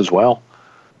maps as well?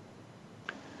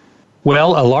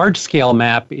 Well, a large-scale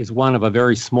map is one of a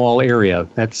very small area.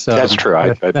 That's true.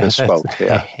 I misspoke.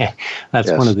 Yeah,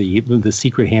 that's one of the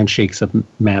secret handshakes of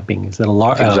mapping. Is that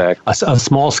a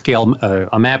small scale?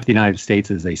 A map of the United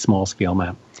States is a small scale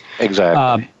map.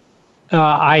 Exactly.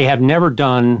 I have never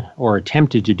done or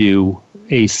attempted to do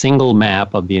a single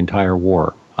map of the entire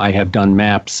war. I have done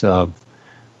maps of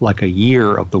like a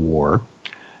year of the war,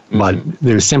 but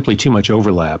there's simply too much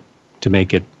overlap to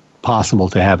make it possible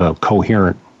to have a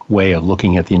coherent way of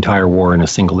looking at the entire war in a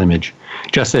single image,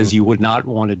 just as you would not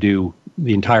want to do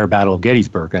the entire Battle of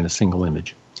Gettysburg in a single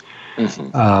image.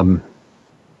 So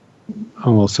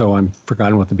I'm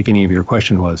forgotten what the beginning of your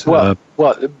question was. Well,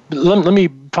 let me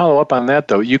follow up on that,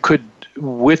 though. You could,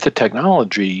 with the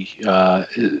technology,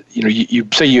 you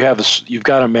say you've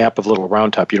got a map of Little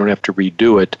Round Top. You don't have to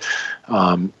redo it.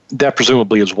 That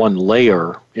presumably is one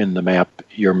layer in the map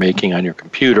you're making on your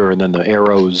computer, and then the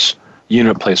arrows,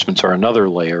 unit placements are another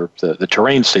layer. The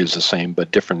terrain stays the same,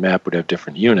 but different map would have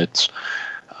different units.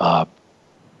 But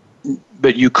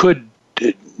you could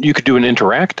do an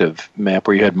interactive map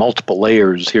where you had multiple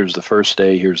layers. Here's the first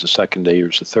day, here's the second day,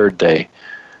 here's the third day.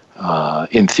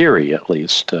 in theory at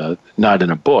least, not in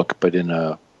a book, but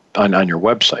on your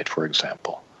website, for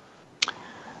example.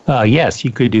 Yes,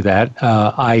 you could do that.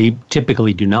 I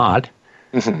typically do not.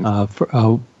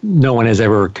 Mm-hmm. No one has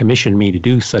ever commissioned me to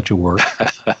do such a work,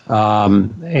 but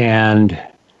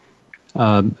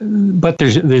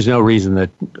there's no reason that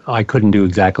I couldn't do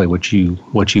exactly what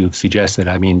you've suggested.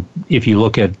 I mean, if you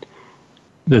look at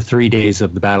the 3 days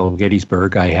of the Battle of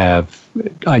Gettysburg,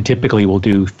 I typically will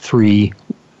do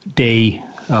 3-day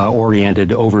oriented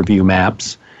overview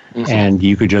maps. Mm-hmm. And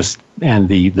you could and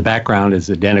the background is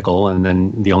identical, and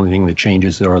then the only thing that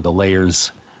changes are the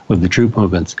layers with the troop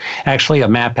movements. Actually, a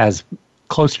map has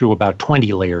closer to about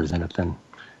 20 layers in it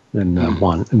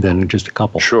than just a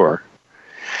couple. Sure.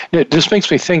 This makes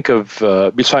me think of,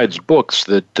 besides books,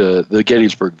 that the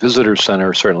Gettysburg Visitor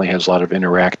Center certainly has a lot of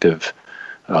interactive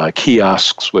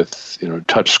kiosks with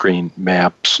touchscreen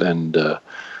maps, and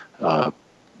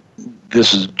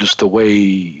this is just the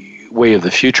way of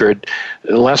the future.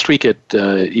 Last week at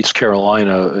East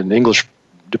Carolina, an English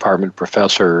department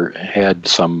professor had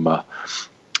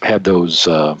those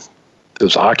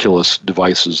Oculus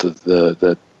devices,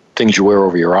 the things you wear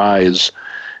over your eyes,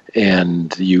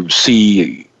 and you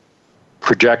see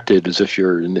projected as if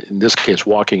you're in this case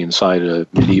walking inside a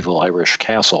medieval Irish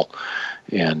castle,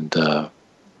 and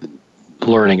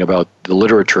learning about the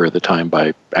literature of the time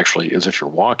by actually as if you're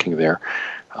walking there.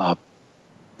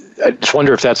 I just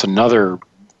wonder if that's another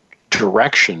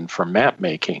direction for map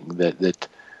making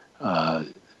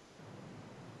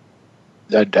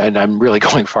and I'm really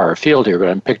going far afield here, but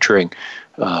I'm picturing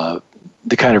the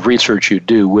kind of research you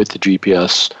do with the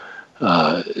GPS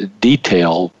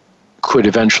detail could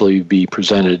eventually be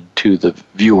presented to the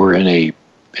viewer in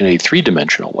a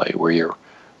three-dimensional way, where you're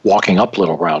walking up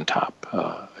Little Round Top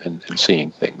and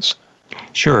seeing things.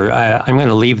 Sure. I'm going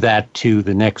to leave that to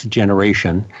the next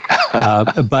generation.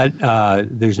 But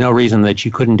there's no reason that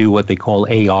you couldn't do what they call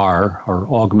AR, or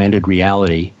augmented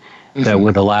reality, mm-hmm. that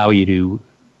would allow you to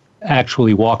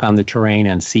actually walk on the terrain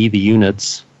and see the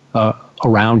units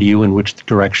around you in which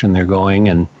direction they're going,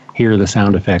 and hear the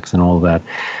sound effects and all of that.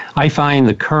 I find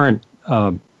the current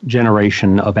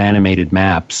generation of animated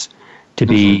maps to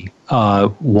be,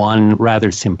 one, rather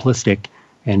simplistic,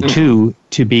 and two,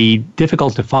 to be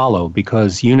difficult to follow,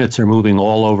 because units are moving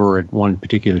all over at one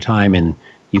particular time, and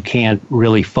you can't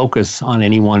really focus on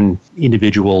any one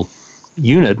individual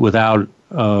unit without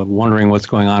wondering what's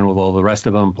going on with all the rest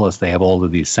of them. Plus, they have all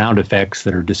of these sound effects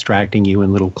that are distracting you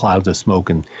in little clouds of smoke,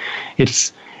 and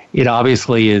it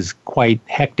obviously is quite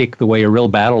hectic the way a real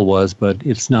battle was, but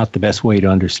it's not the best way to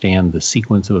understand the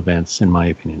sequence of events, in my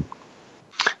opinion.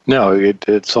 No,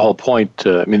 it's the whole point.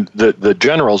 I mean, the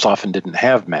generals often didn't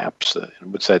have maps.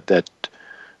 What's that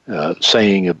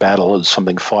saying, a battle is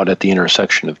something fought at the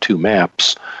intersection of two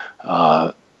maps.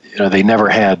 They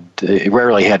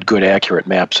rarely had good, accurate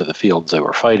maps of the fields they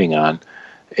were fighting on.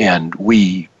 And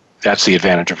that's the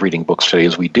advantage of reading books today,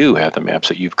 is we do have the maps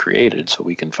that you've created, so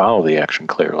we can follow the action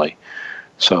clearly.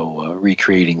 So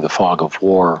recreating the fog of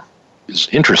war is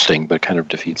interesting, but kind of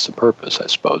defeats the purpose, I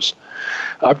suppose.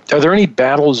 Are there any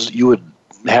battles you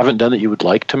haven't done that you would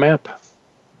like to map?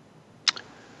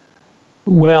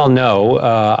 Well, no.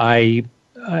 I've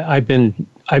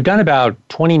done about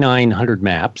 2,900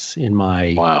 maps in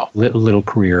my little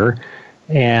career,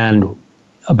 and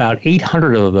about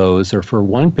 800 of those are for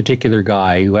one particular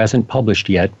guy who hasn't published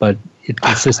yet, but it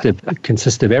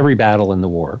consists of every battle in the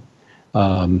war.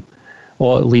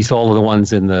 Well, at least all of the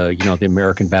ones in the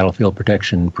American Battlefield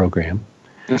Protection Program.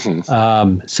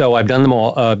 Mm-hmm. So I've done them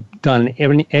all. Done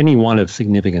any one of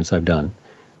significance I've done.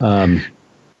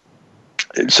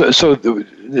 So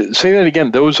say that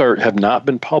again. Those have not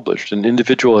been published. An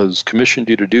individual has commissioned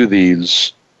you to do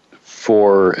these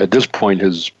for, at this point,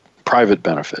 his private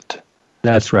benefit.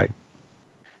 That's right.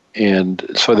 And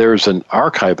so there's an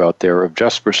archive out there of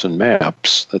Jesperson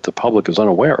maps that the public is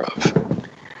unaware of,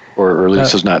 or at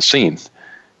least has not seen.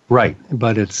 Right,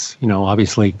 but it's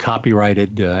obviously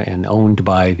copyrighted and owned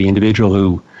by the individual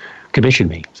who commissioned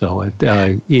me. So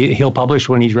he'll publish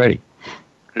when he's ready.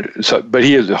 So, but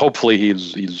hopefully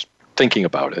he's thinking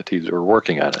about it. He's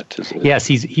working on it. Yes,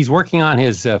 he's working on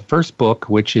his first book,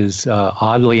 which is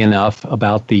oddly enough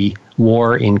about the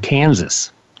war in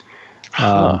Kansas.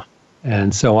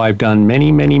 And so I've done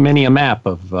many a map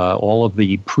of all of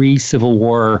the pre-Civil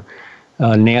War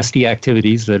nasty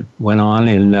activities that went on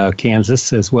in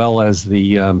Kansas, as well as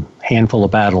the handful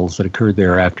of battles that occurred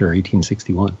there after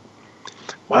 1861.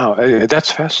 Wow,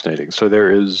 that's fascinating. So there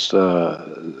is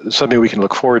something we can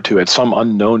look forward to at some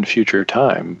unknown future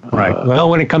time. Right. Well,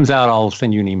 when it comes out, I'll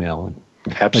send you an email.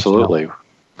 Absolutely.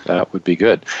 That would be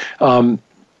good.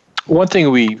 One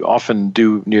thing we often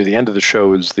do near the end of the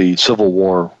show is the Civil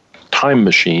War time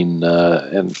machine,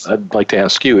 and I'd like to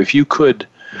ask you, if you could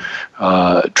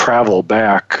travel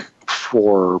back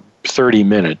for 30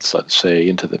 minutes, let's say,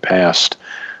 into the past,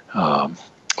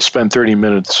 spend 30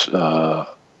 minutes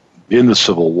in the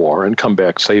Civil War and come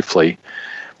back safely.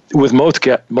 With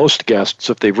most guests,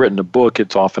 if they've written a book,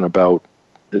 it's often about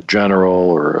a general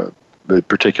or a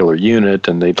particular unit,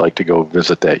 and they'd like to go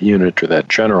visit that unit or that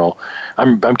general.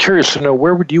 I'm curious to know,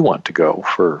 where would you want to go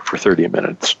for 30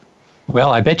 minutes?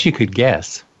 Well, I bet you could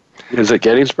guess. Is it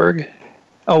Gettysburg?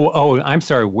 Oh, I'm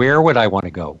sorry. Where would I want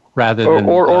to go rather than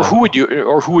or who would you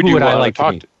want like to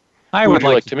talk to? I would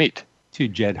like to meet. To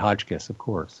Jed Hotchkiss, of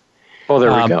course. Oh,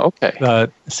 there we go.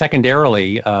 Okay.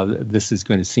 Secondarily, this is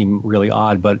going to seem really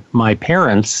odd, but my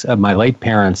parents, my late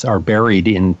parents, are buried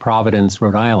in Providence,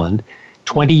 Rhode Island,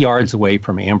 20 yards away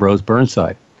from Ambrose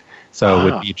Burnside.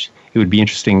 So it would be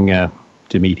interesting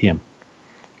to meet him.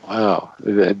 Wow,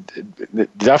 it'd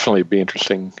definitely be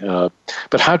interesting.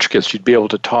 But Hotchkiss, you'd be able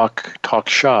to talk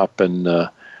shop and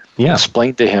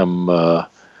explain to him.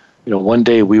 One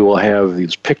day we will have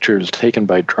these pictures taken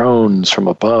by drones from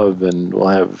above, and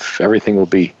everything will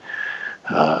be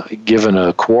given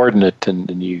a coordinate,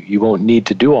 and you won't need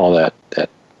to do all that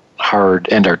hard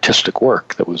and artistic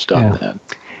work that was done then.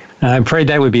 I'm afraid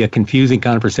that would be a confusing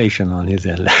conversation on his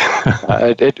end.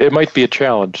 It might be a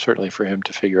challenge, certainly, for him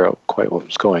to figure out quite what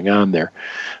was going on there.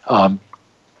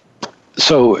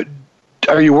 So,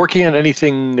 are you working on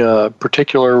anything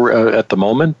particular at the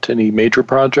moment? Any major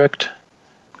project?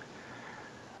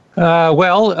 There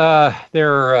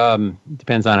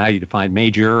depends on how you define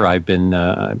major.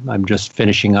 I'm just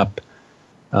finishing up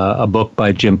a book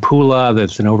by Jim Pula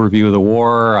that's an overview of the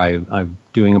war. I'm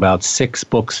doing about 6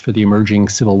 books for the Emerging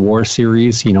Civil War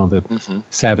series, the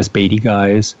Savas Beatty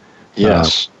guys.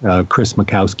 Yes. Chris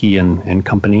Makowski and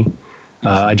company.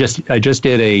 I just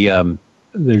did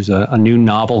there's a new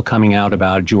novel coming out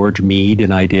about George Meade,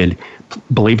 and I did,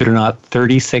 believe it or not,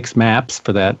 36 maps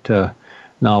for that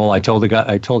novel. I told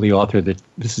the author that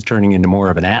this is turning into more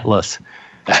of an atlas.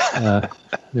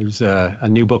 There's a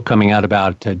new book coming out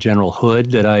about General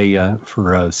Hood that I,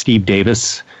 for Steve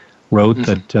Davis, wrote,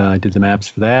 that I did the maps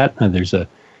for that. There's a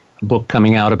book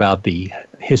coming out about the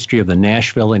history of the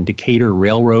Nashville and Decatur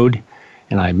Railroad,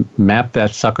 and I mapped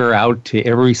that sucker out to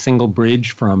every single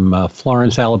bridge from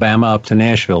Florence, Alabama up to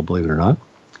Nashville, believe it or not.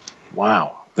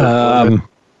 Wow. And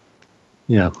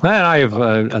I have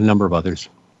a number of others.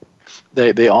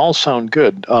 They all sound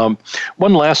good.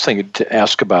 One last thing to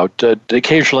ask about.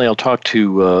 Occasionally I'll talk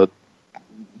to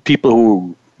people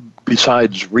who,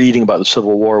 besides reading about the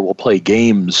Civil War, will play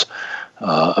games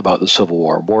about the Civil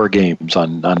war games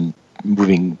on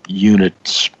moving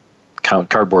units,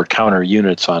 cardboard counter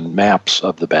units on maps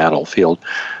of the battlefield.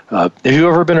 Have you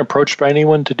ever been approached by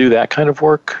anyone to do that kind of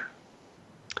work?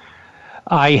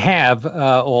 I have,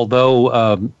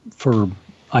 although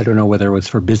I don't know whether it was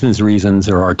for business reasons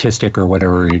or artistic or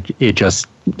whatever, it just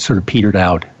sort of petered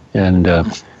out.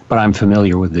 But I'm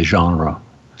familiar with the genre.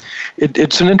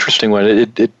 It's an interesting one.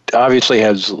 It obviously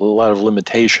has a lot of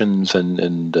limitations,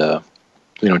 and to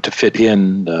fit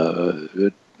in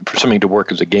for something to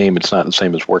work as a game, it's not the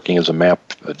same as working as a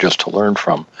map just to learn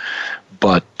from.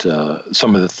 But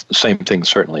some of the same things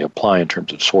certainly apply in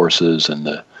terms of sources and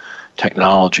the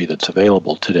technology that's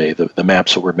available today. The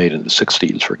maps that were made in the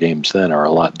 60s for games then are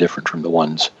a lot different from the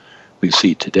ones we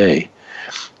see today.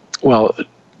 Well,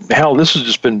 Hal, this has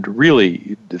just been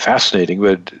really fascinating,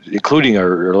 but including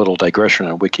our little digression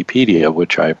on Wikipedia,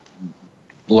 which I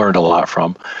learned a lot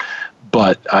from.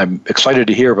 But I'm excited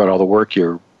to hear about all the work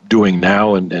you're doing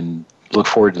now, and look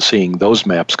forward to seeing those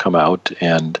maps come out.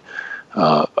 And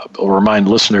I'll remind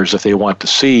listeners, if they want to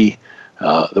see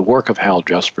the work of Hal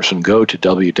Jesperson, go to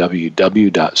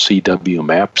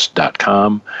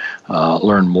www.cwmaps.com,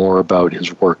 learn more about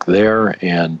his work there,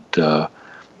 and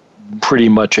pretty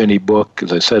much any book,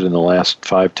 as I said, in the last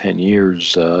 5-10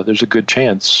 years, there's a good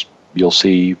chance you'll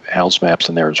see Hal's maps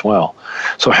in there as well.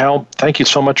 So Hal, thank you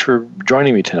so much for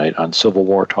joining me tonight on Civil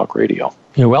War Talk Radio.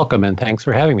 You're welcome, and thanks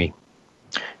for having me.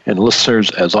 And listeners,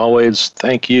 as always,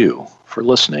 thank you for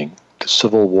listening to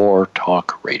Civil War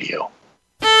Talk Radio.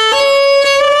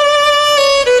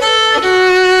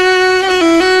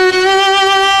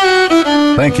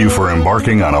 Thank you for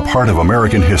embarking on a part of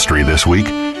American history this week.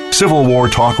 Civil War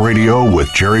Talk Radio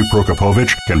with Jerry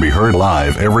Prokopowicz can be heard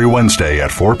live every Wednesday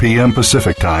at 4 p.m.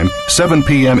 Pacific Time, 7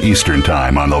 p.m. Eastern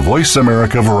Time on the Voice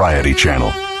America Variety Channel.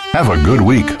 Have a good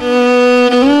week.